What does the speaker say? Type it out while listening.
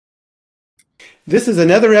This is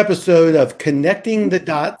another episode of Connecting the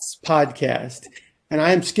Dots podcast, and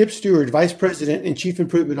I am Skip Stewart, Vice President and Chief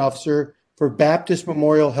Improvement Officer for Baptist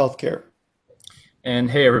Memorial Healthcare.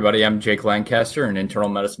 And hey, everybody, I'm Jake Lancaster, an internal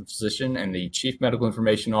medicine physician and the Chief Medical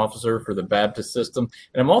Information Officer for the Baptist system.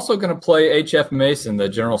 And I'm also going to play H.F. Mason, the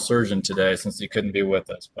general surgeon, today since he couldn't be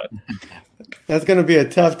with us. But that's going to be a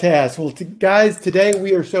tough task. Well, guys, today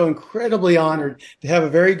we are so incredibly honored to have a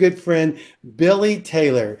very good friend, Billy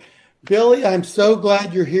Taylor. Billy, I'm so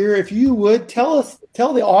glad you're here. If you would tell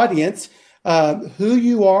the audience who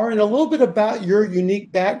you are and a little bit about your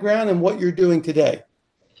unique background and what you're doing today.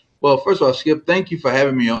 Well, first of all, Skip, thank you for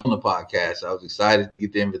having me on the podcast. I was excited to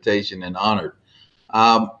get the invitation and honored.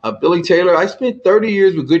 Billy Taylor, I spent 30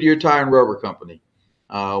 years with Goodyear Tire and Rubber Company.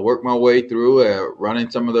 Worked my way through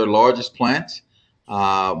running some of their largest plants,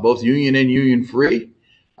 both union and union free.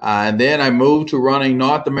 And then I moved to running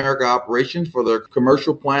North America operations for their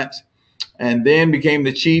commercial plants, and then became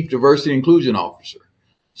the Chief Diversity Inclusion Officer.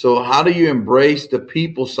 So how do you embrace the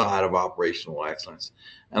people side of operational excellence?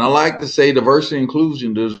 And I like to say diversity and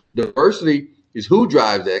inclusion. Diversity is who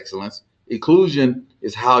drives excellence. Inclusion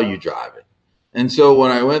is how you drive it. And so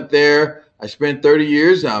when I went there, I spent 30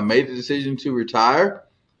 years. I made the decision to retire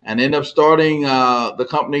and end up starting the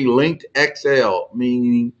company Linked XL,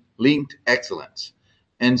 meaning Linked Excellence.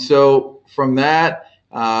 And so from that,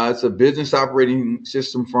 it's a business operating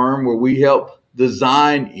system firm where we help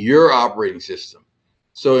design your operating system.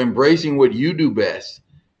 So embracing what you do best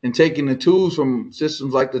and taking the tools from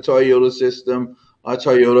systems like the Toyota system,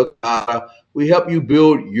 Toyota Kata, we help you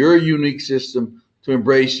build your unique system to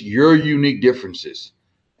embrace your unique differences.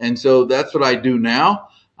 And so that's what I do now,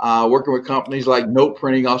 working with companies like Note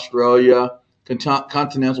Printing Australia,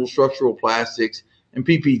 Continental Structural Plastics, and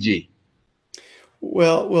PPG.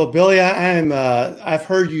 Well, Billy, I've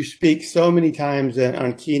heard you speak so many times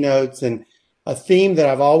on keynotes, and a theme that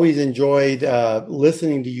I've always enjoyed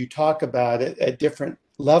listening to you talk about it at different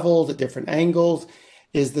levels, at different angles,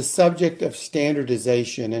 is the subject of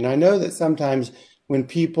standardization. And I know that sometimes when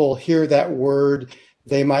people hear that word,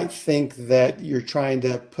 they might think that you're trying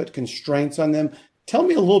to put constraints on them. Tell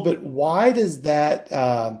me a little bit, why does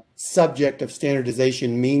that subject of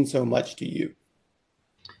standardization mean so much to you?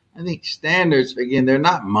 I think standards, again, they're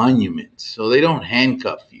not monuments, so they don't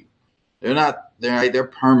handcuff you. They're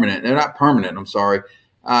permanent. They're not permanent. I'm sorry.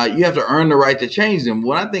 You have to earn the right to change them.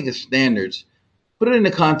 When I think of standards, put it in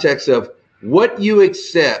the context of what you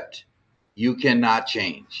accept, you cannot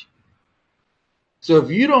change. So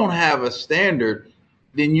if you don't have a standard,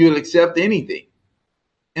 then you'll accept anything.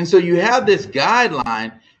 And so you have this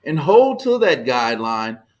guideline and hold to that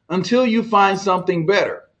guideline until you find something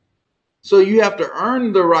better. So you have to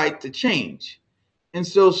earn the right to change. And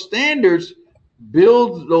so standards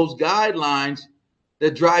build those guidelines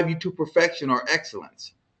that drive you to perfection or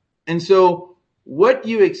excellence. And so what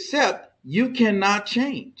you accept, you cannot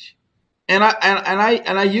change. And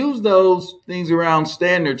I use those things around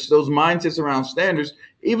standards, those mindsets around standards,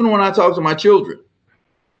 even when I talk to my children.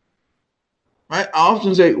 Right? I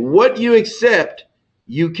often say, what you accept,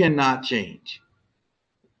 you cannot change.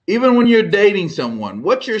 Even when you're dating someone,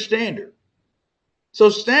 what's your standard? So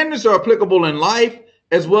standards are applicable in life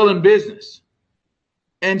as well in business.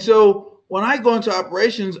 And so when I go into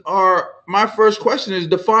operations, my first question is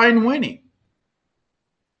define winning.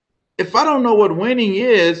 If I don't know what winning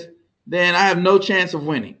is, then I have no chance of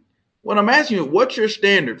winning. When I'm asking you, what's your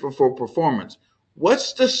standard for performance?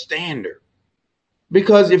 What's the standard?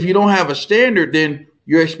 Because if you don't have a standard, then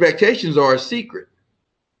your expectations are a secret,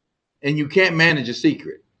 and you can't manage a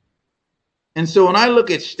secret. And so when I look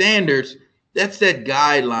at standards, that's that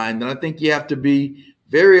guideline that I think you have to be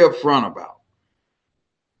very upfront about.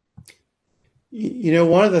 You know,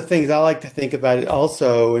 one of the things I like to think about it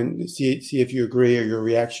also, and see if you agree or your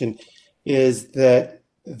reaction, is that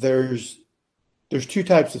there's two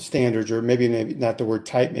types of standards, or maybe not the word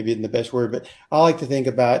type, maybe isn't the best word, but I like to think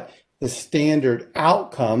about the standard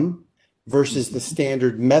outcome versus the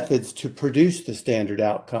standard methods to produce the standard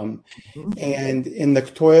outcome. Mm-hmm. And in the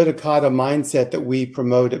Toyota Kata mindset that we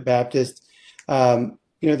promote at Baptist,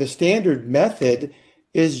 the standard method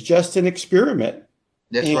is just an experiment.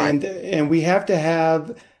 That's right. And we have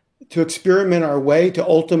to experiment our way to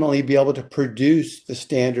ultimately be able to produce the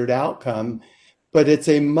standard outcome. But it's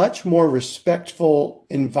a much more respectful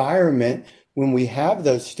environment when we have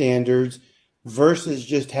those standards versus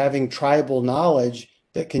just having tribal knowledge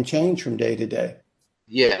that can change from day to day.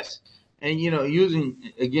 Yes. And,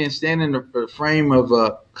 standing in the frame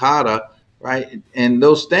of Kata, right? And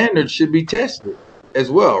those standards should be tested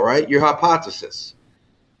as well, right? Your hypothesis.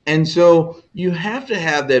 And so you have to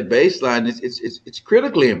have that baseline. It's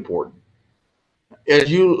critically important. as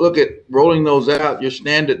you look at rolling those out, your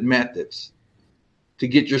standard methods to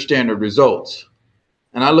get your standard results.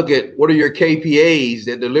 And I look at what are your KPAs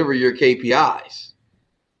that deliver your KPIs.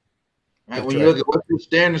 Right? When you look at what's your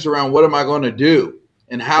standards around what am I going to do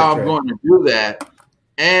and how I'm going to do that,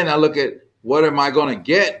 and I look at what am I going to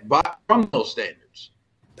get from those standards.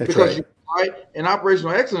 Because in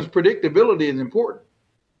operational excellence, predictability is important.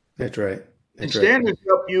 That's right. And standards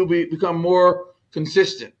help you become more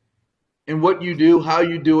consistent in what you do, how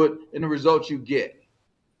you do it, and the results you get.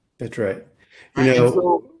 That's right.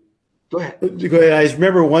 Go ahead. I just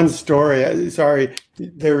remember one story. Sorry,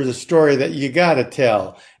 there was a story that you got to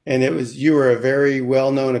tell, and it was you were a very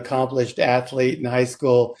well-known, accomplished athlete in high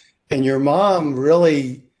school, and your mom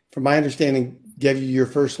really, from my understanding, gave you your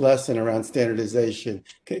first lesson around standardization.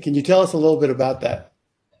 Can you tell us a little bit about that?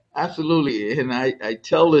 Absolutely, and I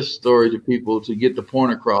tell this story to people to get the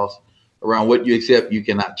point across around what you accept you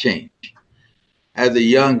cannot change. As a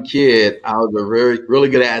young kid, I was a really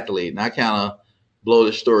good athlete, and I kind of blow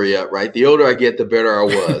the story up, right? The older I get, the better I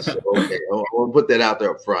was. So, okay, I'll put that out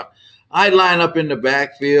there up front. I'd line up in the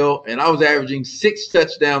backfield, and I was averaging 6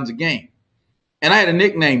 touchdowns a game. And I had a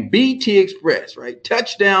nickname, BT Express, right?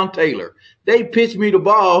 Touchdown Taylor. They pitched me the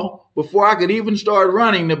ball before I could even start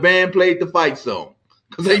running. The band played the fight song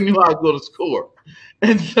because they knew I was going to score.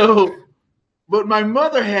 And so, but my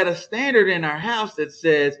mother had a standard in our house that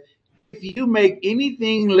says, if you make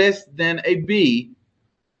anything less than a B,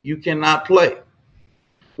 you cannot play.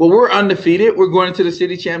 Well, we're undefeated. We're going into the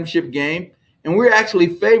city championship game, and we're actually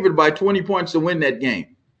favored by 20 points to win that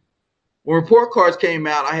game. When report cards came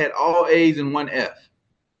out, I had all A's and 1 F.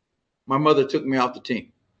 My mother took me off the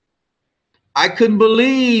team. I couldn't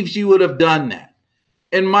believe she would have done that.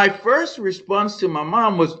 And my first response to my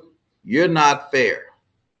mom was, "You're not fair."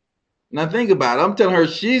 Now think about it. I'm telling her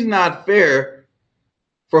she's not fair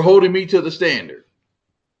for holding me to the standard.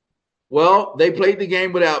 Well, they played the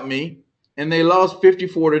game without me, and they lost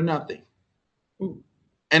 54-0.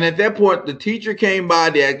 And at that point, the teacher came by,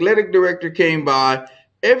 the athletic director came by,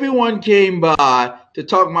 everyone came by to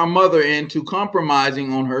talk my mother into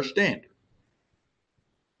compromising on her standard.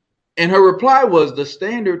 And her reply was, the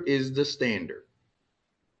standard is the standard.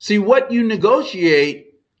 See, what you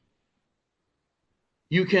negotiate,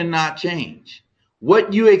 you cannot change.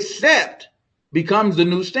 What you accept becomes the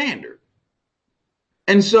new standard.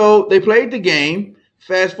 And so they played the game.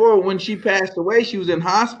 Fast forward, when she passed away, she was in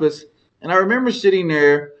hospice. And I remember sitting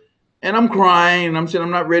there and I'm crying and I'm saying, "I'm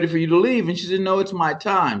not ready for you to leave." And she said, "No, it's my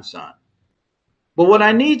time, son." But what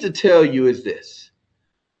I need to tell you is this.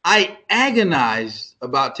 I agonized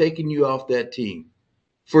about taking you off that team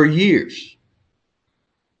for years.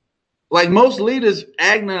 Like most leaders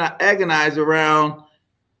agonize around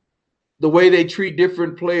the way they treat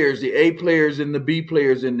different players, the A players and the B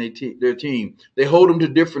players in their team. They hold them to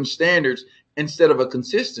different standards instead of a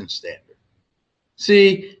consistent standard.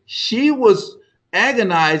 See, she was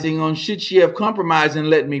agonizing on should she have compromised and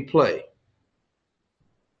let me play.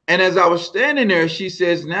 And as I was standing there, she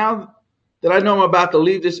says, "Now that I know I'm about to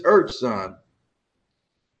leave this earth, son,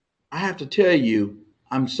 I have to tell you,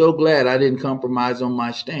 I'm so glad I didn't compromise on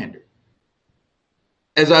my standard.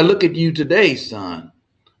 As I look at you today, son,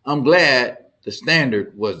 I'm glad the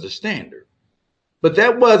standard was the standard." But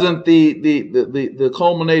that wasn't the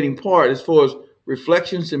culminating part as far as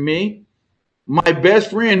reflections to me. My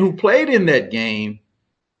best friend who played in that game,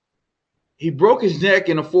 he broke his neck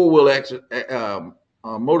in a four-wheel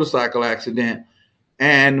motorcycle accident,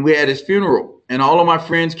 and we had his funeral. And all of my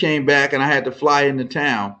friends came back, and I had to fly into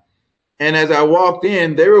town. And as I walked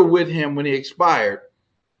in, they were with him when he expired.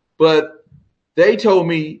 But they told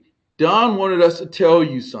me, "Don wanted us to tell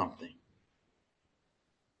you something,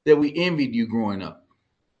 that we envied you growing up.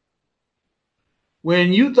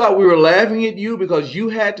 When you thought we were laughing at you because you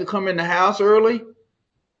had to come in the house early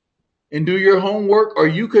and do your homework, or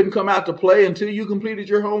you couldn't come out to play until you completed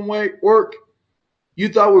your homework, you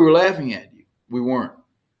thought we were laughing at you. We weren't.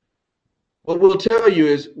 What we'll tell you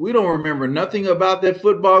is we don't remember nothing about that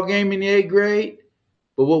football game in the 8th grade,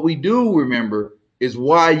 but what we do remember is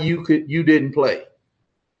why you didn't play.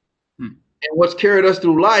 And what's carried us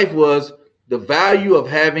through life was the value of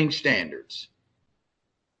having standards.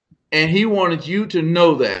 And he wanted you to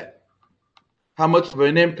know that, how much of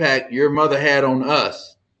an impact your mother had on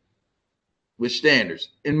us with standards.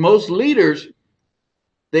 And most leaders,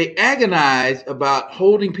 they agonize about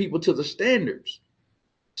holding people to the standards.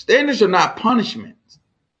 Standards are not punishments.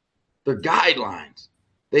 They're guidelines.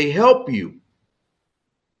 They help you,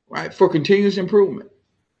 right, for continuous improvement.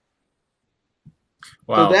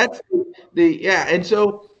 Wow. So that's and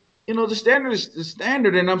so, the standard is the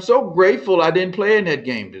standard, and I'm so grateful I didn't play in that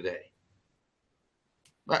game today.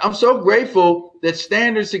 Like, I'm so grateful that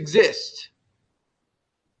standards exist.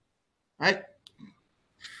 Right?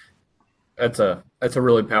 That's a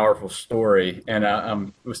really powerful story, and I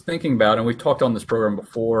was thinking about, and we've talked on this program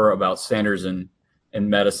before about standards in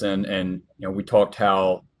medicine, and we talked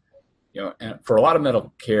how and for a lot of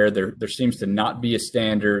medical care there seems to not be a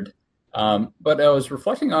standard, but I was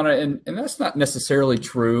reflecting on it, and that's not necessarily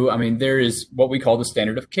true. I mean, there is what we call the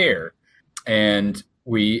standard of care, and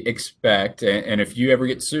we expect, and if you ever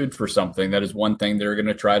get sued for something, that is one thing they're going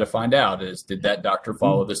to try to find out is, did that doctor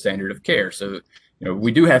follow the standard of care? So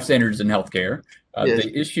we do have standards in healthcare. Yes.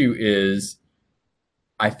 The issue is,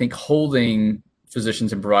 I think, holding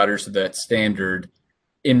physicians and providers to that standard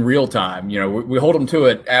in real time. We hold them to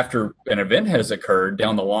it after an event has occurred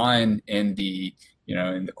down the line in the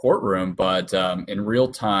in the courtroom, but in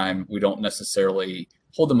real time, we don't necessarily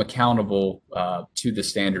hold them accountable to the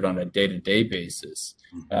standard on a day-to-day basis.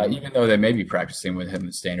 Even though they may be practicing within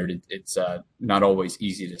the standard, it's not always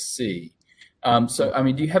easy to see. So, I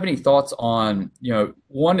mean, do you have any thoughts on,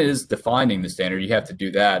 one is defining the standard. You have to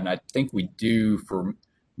do that. And I think we do for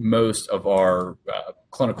most of our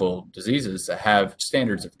clinical diseases that have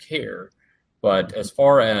standards of care. But as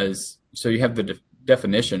far as, so you have the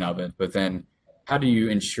definition of it, but then how do you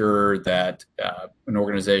ensure that an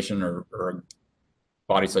organization or a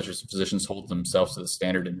body such as physicians hold themselves to the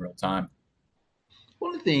standard in real time?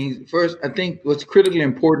 One of the things, first, I think what's critically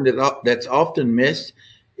important that's often missed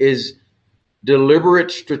is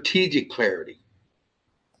deliberate strategic clarity,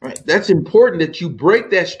 right? That's important, that you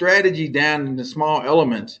break that strategy down into small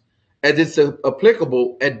elements as it's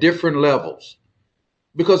applicable at different levels.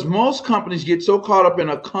 Because most companies get so caught up in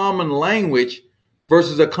a common language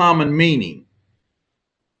versus a common meaning.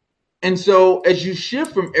 And so as you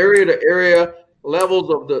shift from area to area levels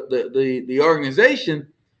of the organization,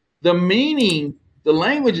 the meaning, the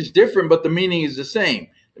language is different, but the meaning is the same.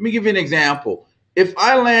 Let me give you an example. If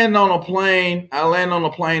I land on a plane,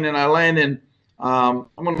 and I land in, I'm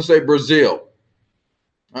going to say Brazil,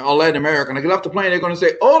 or Latin America, and I get off the plane, they're going to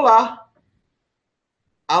say, hola.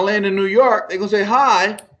 I land in New York, they're going to say,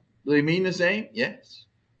 hi. Do they mean the same? Yes.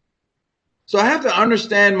 So I have to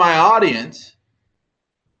understand my audience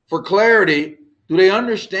for clarity. Do they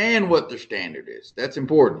understand what their standard is? That's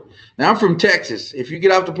important. Now, I'm from Texas. If you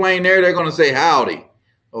get off the plane there, they're going to say howdy.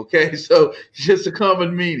 Okay, so it's just a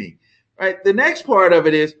common meaning. Right. The next part of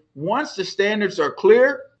it is, once the standards are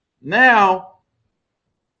clear, now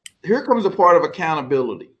here comes a part of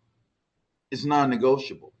accountability. It's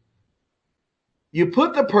non-negotiable. You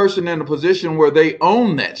put the person in a position where they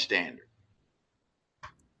own that standard,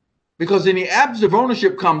 because in the absence of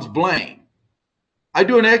ownership comes blame. I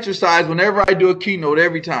do an exercise whenever I do a keynote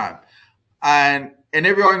every time, and in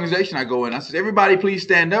every organization I go in, I said, everybody please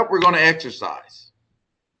stand up. We're going to exercise.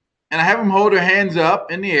 And I have them hold their hands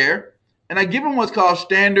up in the air. And I give them what's called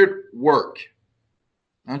standard work.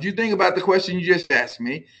 Now, don't you think about the question you just asked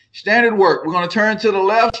me. Standard work. We're going to turn to the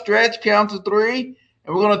left, stretch, count to 3.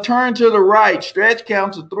 And we're going to turn to the right, stretch,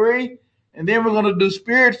 count to 3. And then we're going to do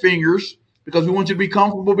spirit fingers, because we want you to be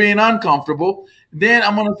comfortable being uncomfortable. Then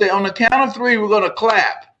I'm going to say, on the count of 3, we're going to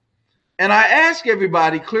clap. And I ask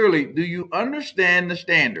everybody clearly, do you understand the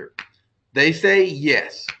standard? They say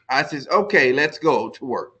yes. I says, okay, let's go to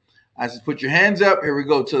work. I says, put your hands up. Here we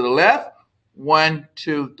go. To the left. 1,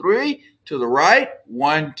 2, 3. To the right.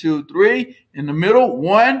 1, 2, 3. In the middle.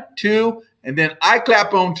 1, 2. And then I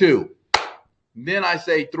clap on 2. Then I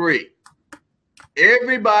say 3.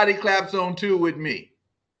 Everybody claps on 2 with me.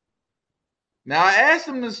 Now I asked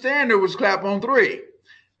them, the standard was clap on 3.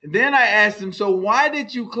 And then I asked them, so why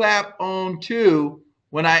did you clap on 2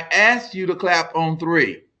 when I asked you to clap on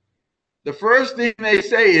 3? The first thing they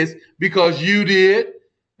say is, because you did.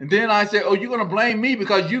 And then I say, oh, you're going to blame me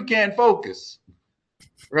because you can't focus,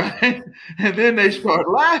 right? And then they start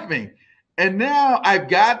laughing. And now I've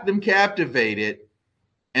got them captivated.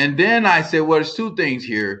 And then I say, well, there's 2 things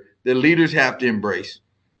here that leaders have to embrace.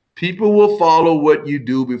 People will follow what you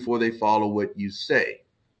do before they follow what you say.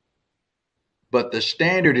 But the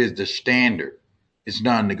standard is the standard. It's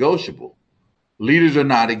non-negotiable. Leaders are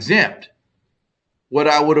not exempt. What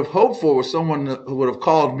I would have hoped for was someone who would have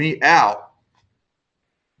called me out.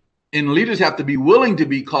 And leaders have to be willing to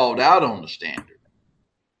be called out on the standard.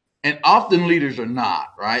 And often leaders are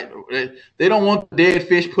not, right? They don't want the dead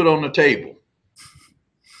fish put on the table,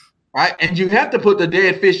 right? And you have to put the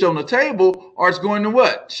dead fish on the table, or it's going to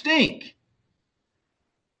what? Stink.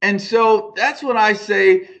 And so that's what I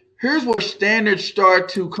say. Here's where standards start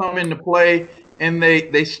to come into play, and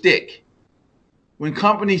they stick. When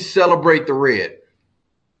companies celebrate the red.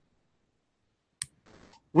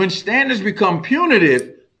 When standards become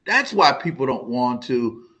punitive, That's why people don't want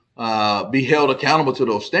to be held accountable to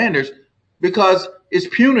those standards, because it's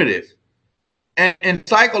punitive. And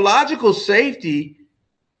psychological safety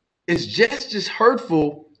is just as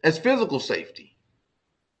hurtful as physical safety.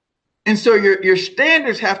 And so your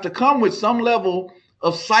standards have to come with some level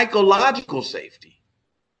of psychological safety.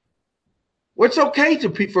 Well, it's okay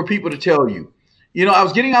for people to tell you. I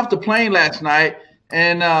was getting off the plane last night,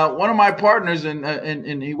 and one of my partners,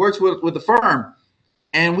 and he works with the firm,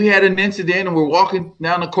 and we had an incident, and we're walking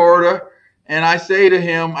down the corridor, and I say to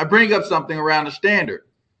him, I bring up something around the standard.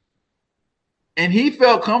 And he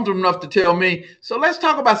felt comfortable enough to tell me, so let's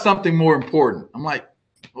talk about something more important. I'm like,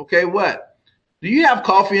 okay, what? Do you have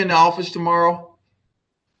coffee in the office tomorrow?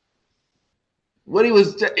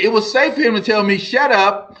 It was safe for him to tell me, shut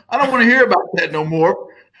up. I don't want to hear about that no more.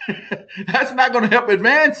 That's not going to help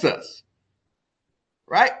advance us.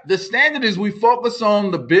 Right? The standard is we focus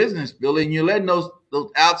on the business, Billy, and you're letting those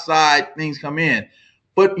outside things come in.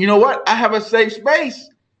 But you know what? I have a safe space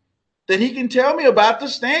that he can tell me about the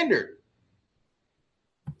standard.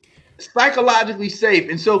 Psychologically safe.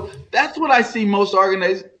 And so that's what I see most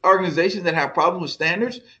organizations that have problems with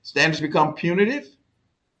standards. Standards become punitive.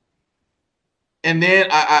 And then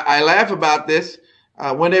I laugh about this.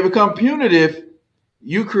 When they become punitive,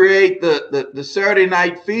 you create the Saturday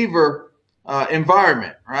Night Fever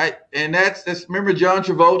environment, right? And that's remember John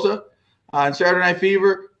Travolta in Saturday Night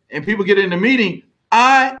Fever, and people get in the meeting,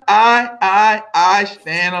 I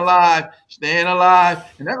stand alive,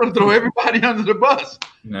 and they're going to throw everybody under the bus.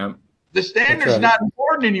 No. The standard's not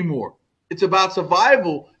important anymore. It's about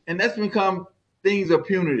survival, and that's become things are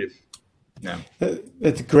punitive. No.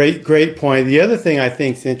 That's a great point. The other thing I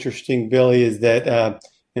think is interesting, Billy, is that,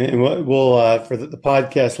 and we'll for the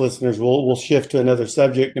podcast listeners, we'll shift to another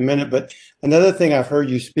subject in a minute. But another thing I've heard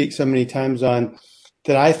you speak so many times on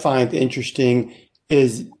that I find interesting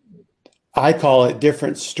is I call it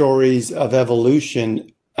different stories of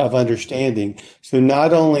evolution of understanding. So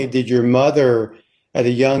not only did your mother at a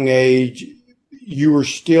young age, you were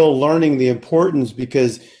still learning the importance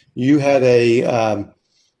because you had a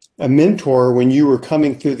mentor when you were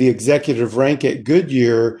coming through the executive rank at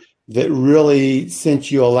Goodyear that really sent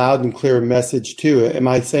you a loud and clear message to it. Am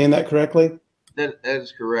I saying that correctly? That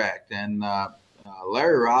is correct. And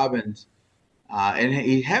Larry Robbins, and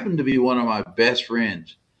he happened to be one of my best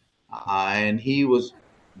friends, and he was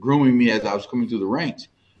grooming me as I was coming through the ranks.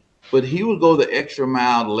 But he would go the extra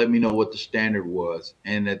mile to let me know what the standard was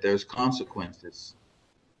and that there's consequences,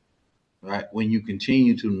 right, when you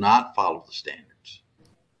continue to not follow the standards.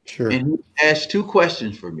 Sure. And he asked two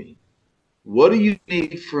questions for me. What do you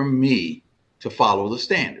need from me to follow the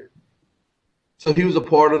standard? So he was a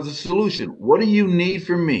part of the solution. What do you need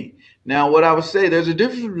from me? Now, what I would say, there's a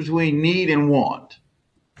difference between need and want.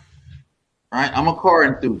 Right? I'm a car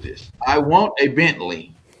enthusiast. I want a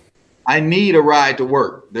Bentley. I need a ride to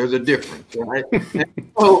work. There's a difference, right?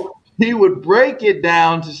 So he would break it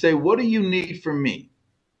down to say, what do you need from me?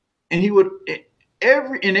 And he would,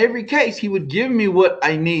 in every case, he would give me what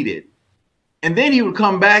I needed. And then he would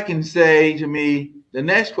come back and say to me, the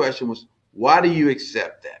next question was, why do you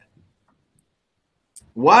accept that?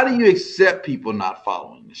 Why do you accept people not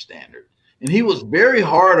following the standard? And he was very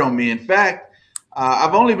hard on me. In fact,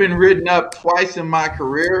 I've only been written up twice in my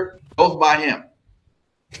career, both by him.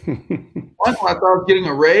 Once I thought I was getting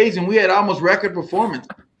a raise, and we had almost record performance.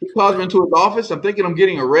 He calls me into his office. I'm thinking I'm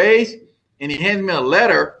getting a raise, and he hands me a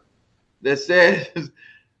letter that says,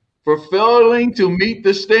 for failing to meet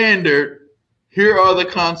the standard, here are the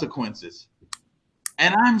consequences.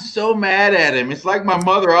 And I'm so mad at him. It's like my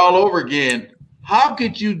mother all over again. How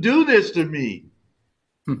could you do this to me?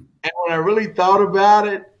 And when I really thought about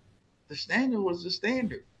it, the standard was the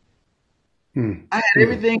standard. I had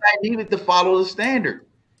everything I needed to follow the standard.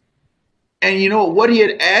 And you know what he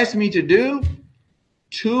had asked me to do?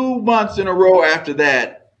 2 months in a row after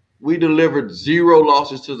that, we delivered 0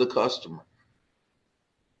 losses to the customer.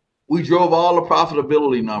 We drove all the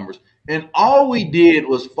profitability numbers. And all we did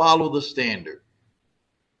was follow the standard.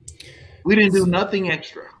 We didn't do nothing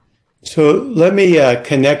extra. So let me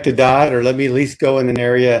connect a dot, or let me at least go in an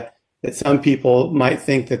area that some people might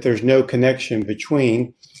think that there's no connection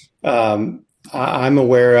between. I'm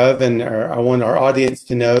aware of, and I want our audience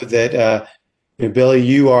to know that, Billy,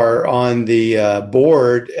 you are on the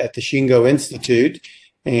board at the Shingo Institute,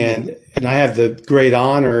 and I have the great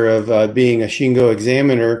honor of being a Shingo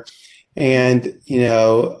examiner. And,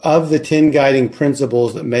 of the 10 guiding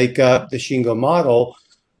principles that make up the Shingo model,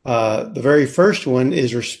 the very first one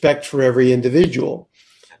is respect for every individual.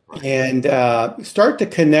 And start to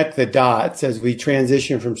connect the dots as we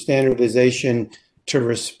transition from standardization to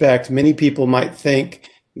respect. Many people might think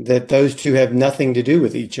that those two have nothing to do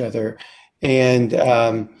with each other. And,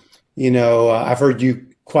 I've heard you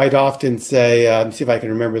quite often say, see if I can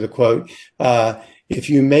remember the quote, if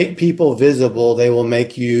you make people visible, they will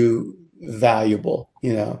make you valuable.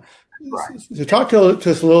 Right. So talk to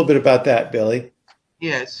us a little bit about that, Billy.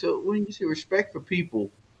 Yeah. So when you say respect for people,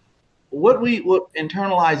 what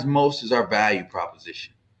internalize most is our value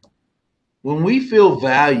proposition. When we feel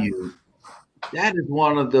valued, that is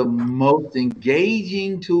one of the most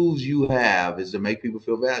engaging tools you have, is to make people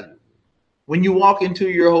feel valued. When you walk into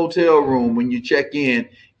your hotel room, when you check in,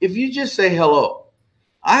 if you just say hello,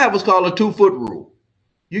 I have what's called a 2-foot rule.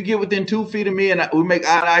 You get within 2 feet of me and we make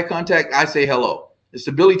eye contact, I say hello. It's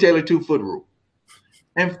the Billy Taylor 2-foot rule.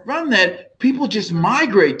 And from that, people just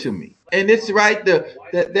migrate to me. And it's right,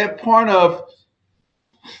 that part of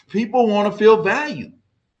people want to feel valued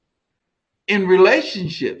in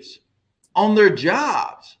relationships, on their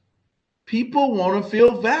jobs. People want to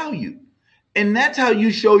feel valued. And that's how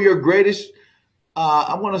you show your greatest,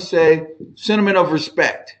 I want to say, sentiment of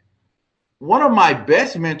respect. One of my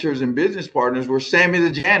best mentors and business partners were Sammy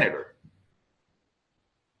the janitor.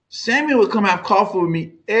 Sammy would come have coffee with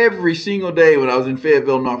me every single day when I was in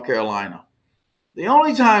Fayetteville, North Carolina. The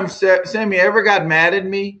only time Sammy ever got mad at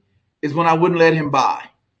me is when I wouldn't let him buy.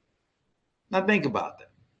 Now think about that.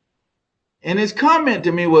 And his comment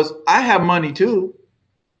to me was, I have money too.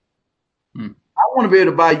 I want to be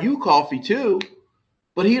able to buy you coffee too.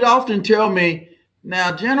 But he'd often tell me,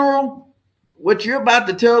 now, General, what you're about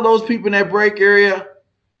to tell those people in that break area,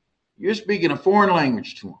 you're speaking a foreign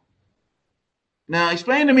language to them. Now,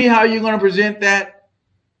 explain to me how you're going to present that.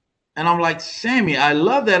 And I'm like, Sammy, I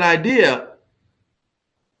love that idea.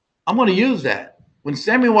 I'm going to use that. When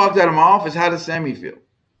Sammy walks out of my office, how does Sammy feel?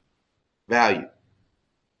 Value.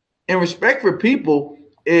 And respect for people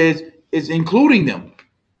is including them,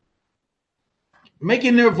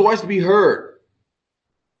 making their voice be heard,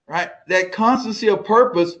 right? That constancy of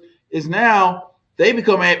purpose is now they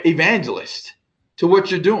become evangelists to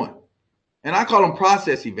what you're doing. And I call them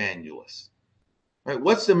process evangelists, right?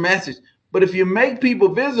 What's the message? But if you make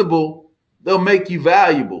people visible, they'll make you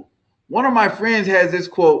valuable. One of my friends has this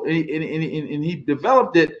quote, and he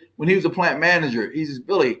developed it when he was a plant manager. He says,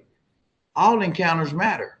 Billy, all encounters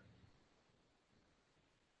matter.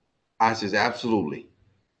 I says, absolutely.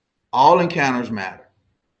 All encounters matter.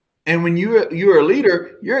 And when you're a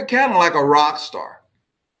leader, you're kind of like a rock star.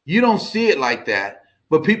 You don't see it like that,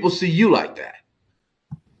 but people see you like that.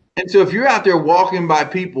 And so if you're out there walking by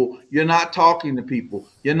people, you're not talking to people,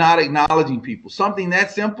 you're not acknowledging people, something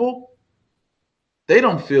that simple, they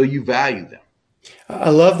don't feel you value them. I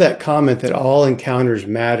love that comment that all encounters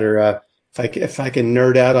matter. If I can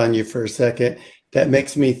nerd out on you for a second, that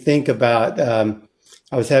makes me think about,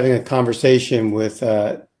 I was having a conversation with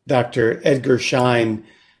Dr. Edgar Schein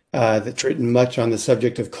that's written much on the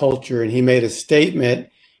subject of culture, and he made a statement,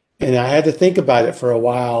 and I had to think about it for a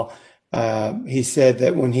while. He said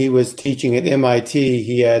that when he was teaching at MIT,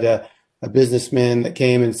 he had a businessman that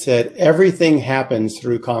came and said, everything happens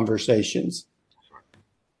through conversations.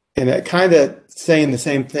 And that kind of saying the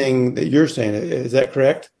same thing that you're saying. Is that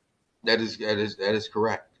correct? That is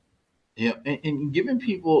correct. Yeah, and giving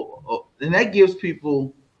people, and that gives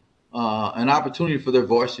people an opportunity for their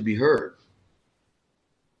voice to be heard.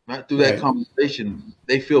 Right through that conversation,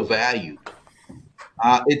 they feel valued.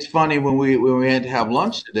 It's funny when we had to have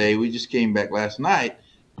lunch today. We just came back last night,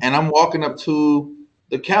 and I'm walking up to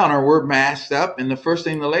the counter. We're masked up, and the first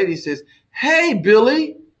thing the lady says, "Hey,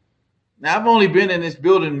 Billy." Now I've only been in this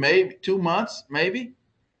building maybe 2 months, maybe.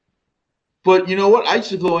 But you know what? I used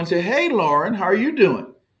to go and say, "Hey, Lauren, how are you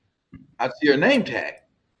doing?" I'd see her name tag.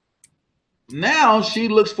 Now she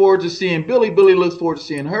looks forward to seeing Billy. Billy looks forward to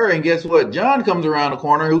seeing her. And guess what? John comes around the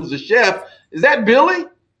corner, who's the chef. Is that Billy?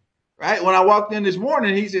 Right? When I walked in this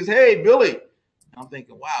morning, he says, "Hey, Billy." I'm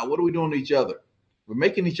thinking, wow, what are we doing to each other? We're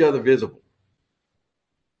making each other visible.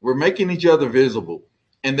 We're making each other visible.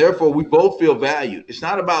 And therefore, we both feel valued. It's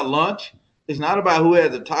not about lunch. It's not about who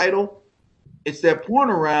has the title. It's that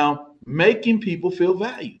point around making people feel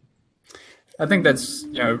valued. I think that's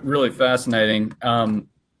really fascinating. The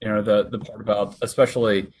part about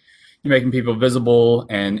especially you making people visible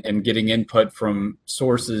and getting input from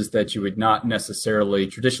sources that you would not necessarily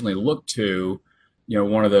traditionally look to.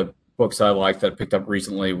 One of the books I liked that I picked up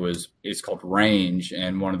recently is called Range,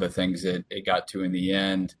 and one of the things that it got to in the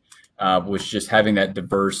end was just having that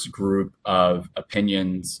diverse group of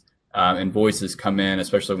opinions and voices come in,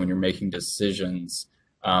 especially when you're making decisions,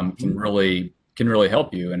 can really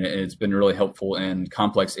help you. And it's been really helpful in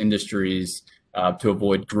complex industries to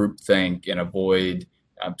avoid groupthink and avoid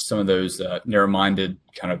some of those narrow-minded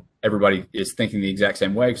kind of everybody is thinking the exact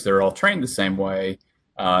same way because they're all trained the same way,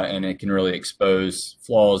 and it can really expose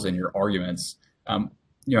flaws in your arguments.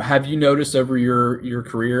 Have you noticed over your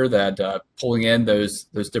career that pulling in those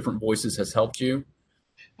different voices has helped you?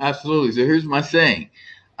 Absolutely. So here's my saying.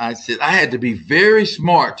 I said I had to be very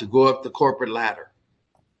smart to go up the corporate ladder.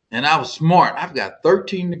 And I was smart. I've got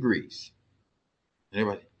 13 degrees. And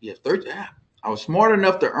everybody, you have 13? Yeah. I was smart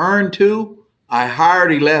enough to earn 2. I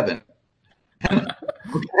hired 11.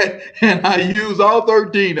 Okay? And I use all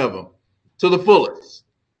 13 of them to the fullest.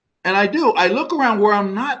 And I do. I look around where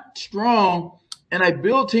I'm not strong and I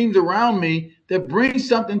build teams around me that bring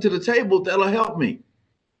something to the table that'll help me.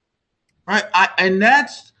 Right? And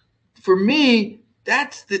that's, for me,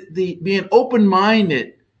 that's the being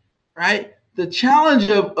open-minded, right? The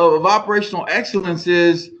challenge of operational excellence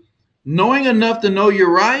is knowing enough to know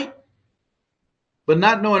you're right, but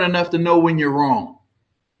not knowing enough to know when you're wrong.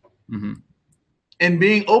 Mm-hmm. And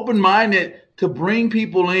being open-minded to bring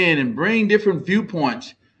people in and bring different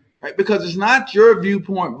viewpoints, right? Because it's not your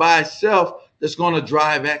viewpoint by itself that's going to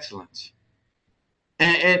drive excellence.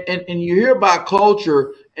 And you hear about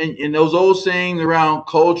culture and those old sayings around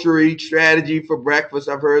culture eats strategy for breakfast.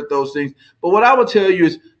 I've heard those things. But what I would tell you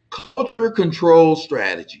is culture controls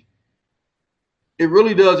strategy. It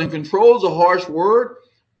really does. And control is a harsh word,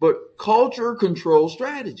 but culture controls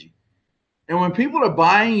strategy. And when people are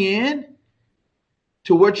buying in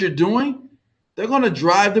to what you're doing, they're going to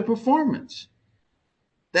drive the performance.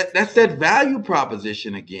 That's that value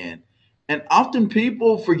proposition again. And often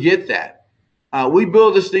people forget that. We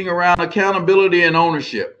build this thing around accountability and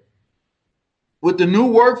ownership. With the new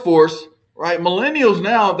workforce, right? Millennials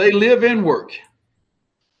now, they live in work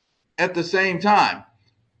at the same time.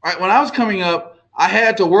 Right? When I was coming up, I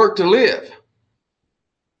had to work to live.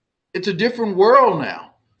 It's a different world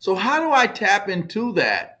now. So how do I tap into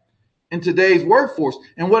that in today's workforce?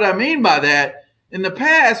 And what I mean by that, in the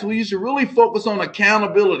past, we used to really focus on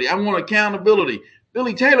accountability. I want accountability.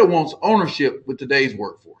 Billy Taylor wants ownership with today's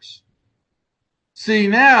workforce. See,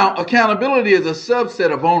 now accountability is a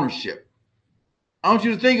subset of ownership. I want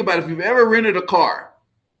you to think about it. If you've ever rented a car,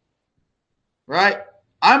 right?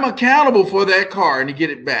 I'm accountable for that car and to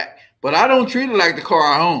get it back, but I don't treat it like the car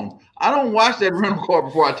I own. I don't wash that rental car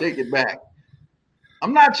before I take it back.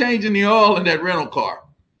 I'm not changing the oil in that rental car.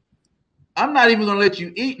 I'm not even going to let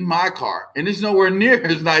you eat in my car. And it's nowhere near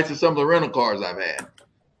as nice as some of the rental cars I've had,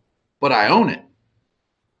 but I own it.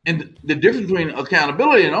 And the difference between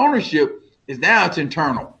accountability and ownership is now it's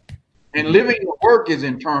internal, and living the work is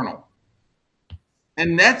internal.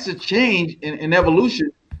 And that's a change in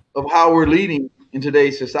evolution of how we're leading in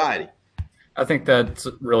today's society. I think that's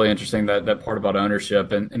really interesting, that part about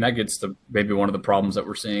ownership. And that gets to maybe one of the problems that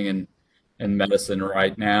we're seeing in medicine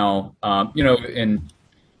right now. And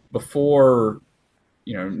before,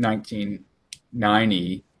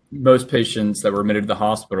 1990, most patients that were admitted to the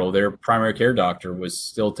hospital, their primary care doctor was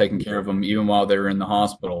still taking care of them even while they were in the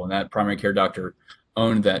hospital. And that primary care doctor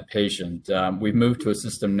owned that patient. We've moved to a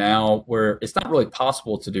system now where it's not really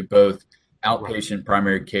possible to do both outpatient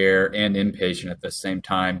primary care and inpatient at the same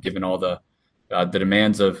time, given all the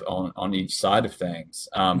demands on each side of things.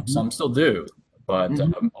 Some still do, but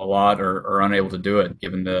a lot are unable to do it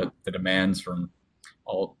given the demands from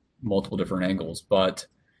all multiple different angles. But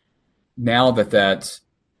now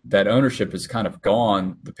that ownership is kind of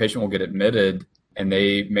gone, the patient will get admitted and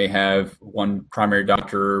they may have one primary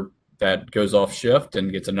doctor that goes off shift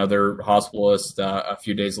and gets another hospitalist a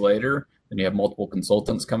few days later. Then you have multiple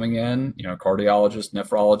consultants coming in, cardiologists,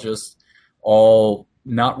 nephrologists, all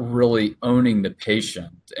not really owning the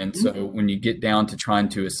patient. And so when you get down to trying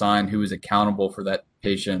to assign who is accountable for that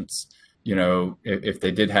patient's, if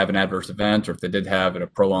they did have an adverse event or if they did have a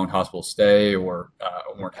prolonged hospital stay or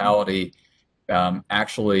mortality,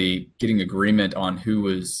 actually getting agreement on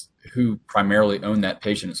who primarily owned that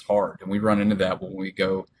patient is hard. And we run into that when we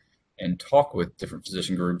go and talk with different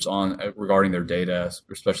physician groups regarding their data,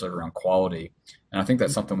 especially around quality. And I think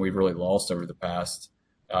that's something we've really lost over the past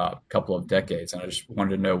couple of decades. And I just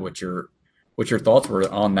wanted to know what your thoughts were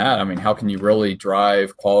on that. I mean, how can you really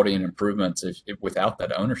drive quality and improvements if without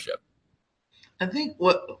that ownership? I think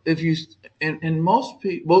in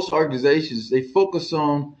most organizations, they focus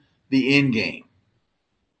on the end game,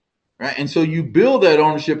 right? And so you build that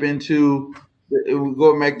ownership into, we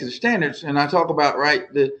go back to the standards, and I talk about,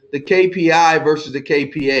 right, the KPI versus the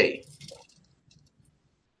KPA.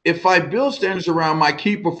 If I build standards around my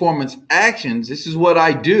key performance actions, this is what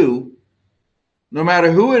I do, no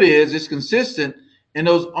matter who it is, it's consistent, and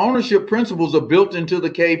those ownership principles are built into the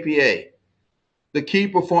KPA, the key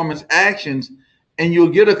performance actions, and you'll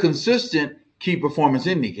get a consistent key performance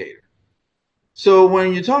indicator. So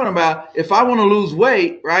when you're talking about if I want to lose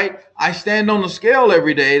weight, right, I stand on the scale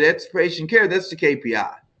every day. That's patient care. That's the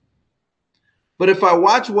KPI. But if I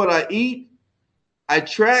watch what I eat, I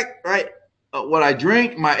track, right, what I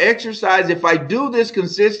drink, my exercise, if I do this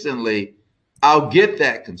consistently, I'll get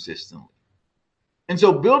that consistently. And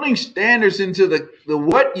so building standards into the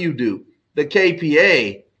what you do, the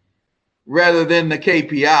KPA, rather than the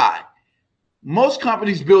KPI. Most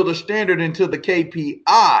companies build a standard into the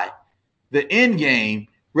KPI, the end game,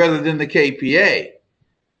 rather than the KPA.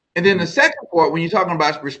 And then the second part, when you're talking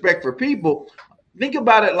about respect for people, think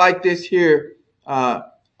about it like this here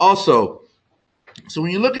also. So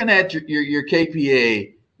when you're looking at your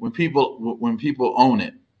KPA, when people own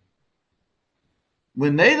it,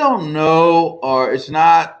 when they don't know, or it's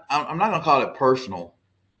not, I'm not going to call it personal.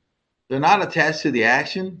 They're not attached to the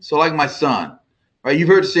action. So like my son, right? You've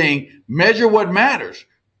heard saying, measure what matters.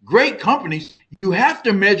 Great companies, you have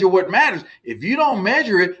to measure what matters. If you don't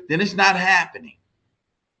measure it, then it's not happening.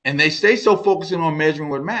 And they stay so focusing on measuring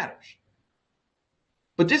what matters.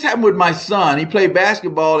 But this happened with my son. He played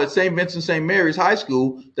basketball at St. Vincent St. Mary's High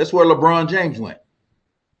School. That's where LeBron James went.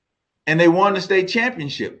 And they won the state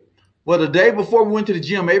championship. Well, the day before, we went to the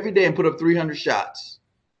gym every day and put up 300 shots.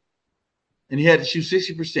 And he had to shoot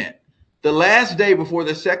 60%. The last day before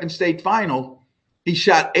the second state final, he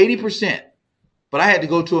shot 80%. But I had to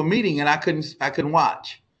go to a meeting and I couldn't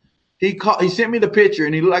watch. He sent me the picture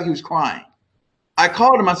and he looked like he was crying. I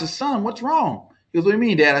called him. I said, son, what's wrong? He goes, what do you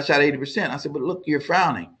mean, Dad? I shot 80%. I said, but look, you're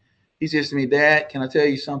frowning. He says to me, Dad, can I tell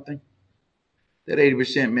you something? That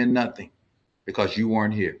 80% meant nothing because you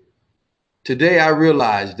weren't here. Today I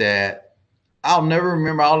realized that I'll never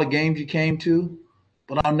remember all the games you came to,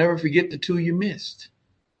 but I'll never forget the 2 you missed.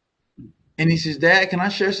 And he says, Dad, can I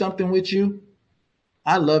share something with you?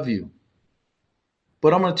 I love you.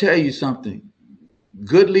 But I'm going to tell you something.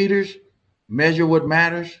 Good leaders measure what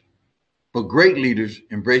matters, but great leaders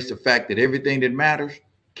embrace the fact that everything that matters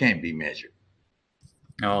can't be measured.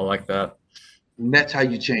 Oh, I like that. And that's how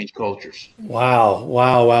you change cultures. Wow.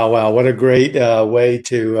 What a great way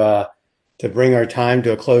to bring our time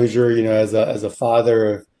to a closure. You know, as a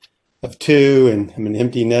father of 2, and I'm an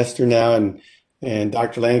empty nester now, and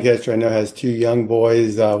Dr. Lancaster, I know, has 2 young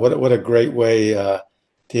boys. What a great way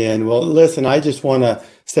to end. Well, listen, I just want to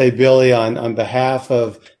say, Billy, on behalf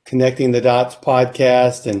of Connecting the Dots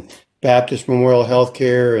podcast and Baptist Memorial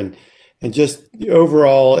Healthcare and just the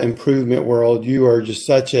overall improvement world, you are just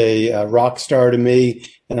such a rock star to me.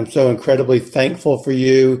 And I'm so incredibly thankful for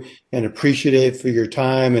you and appreciative for your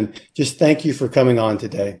time. And just thank you for coming on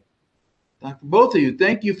today. Both of you,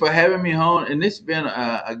 thank you for having me on. And it's been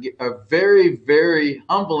a very, very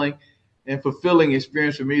humbling and fulfilling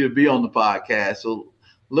experience for me to be on the podcast. So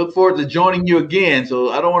look forward to joining you again. So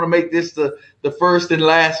I don't want to make this the first and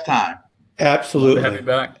last time. Absolutely. Have you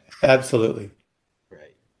back. Absolutely.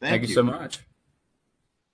 Great. Thank you so much.